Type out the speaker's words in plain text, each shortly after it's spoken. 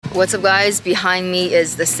What's up guys, behind me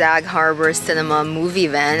is the Sag Harbor Cinema movie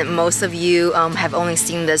van. Most of you have only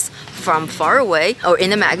seen this from far away or in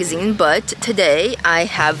the magazine, but today I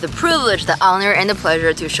have the privilege, the honor, and the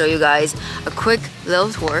pleasure to show you guys a quick little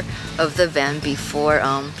tour of the van before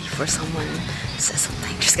someone says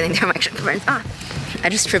something. Just getting their mic burns. I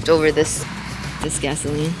just tripped over this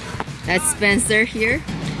gasoline. That's Spencer here.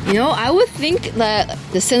 You know, I would think that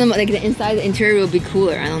the cinema, like the inside, the interior would be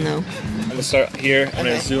cooler. I don't know. I'm gonna start here and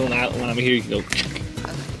then zoom out. When I'm here, you can go.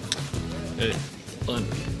 Okay.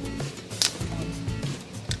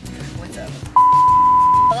 What's up?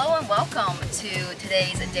 Hello and welcome to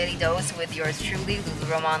today's Daily Dose with yours truly, LuLu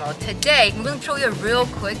Romano. Today, I'm gonna show you a real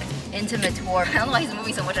quick, intimate tour. I don't know why he's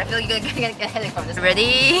moving so much. I feel like you're gonna get a headache from this.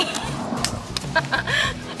 Ready?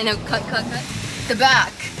 And then cut. The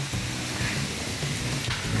back.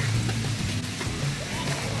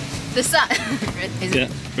 The side. Yeah,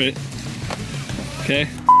 ready. Okay.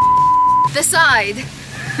 The side.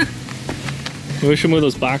 We should move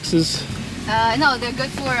those boxes. No, they're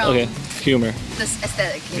good for Okay, humor. The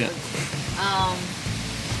aesthetic. You Yeah.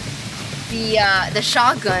 know. The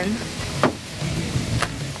shotgun.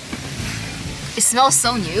 It smells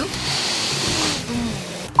so new.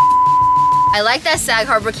 I like that Sag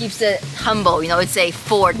Harbor keeps it humble. You know, it's a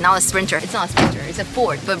Ford, not a Sprinter. It's not a Sprinter. It's a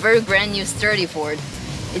Ford, but very brand new, sturdy Ford.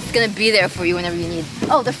 It's gonna be there for you whenever you need.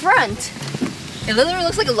 Oh, the front! It literally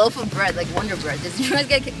looks like a loaf of bread, like Wonder Bread. Did you guys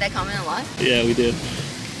get that comment a lot? Yeah, we did.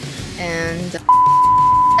 And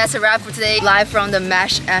that's a wrap for today. Live from the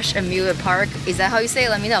Mash Ash Amusement Park. Is that how you say it?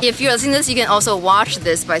 Let me know. If you're listening to this, you can also watch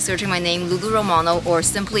this by searching my name, LuLu Romano, or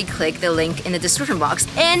simply click the link in the description box.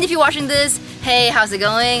 And if you're watching this, hey, how's it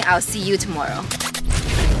going? I'll see you tomorrow.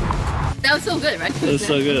 That was so good, right? That was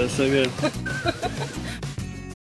so good, so good.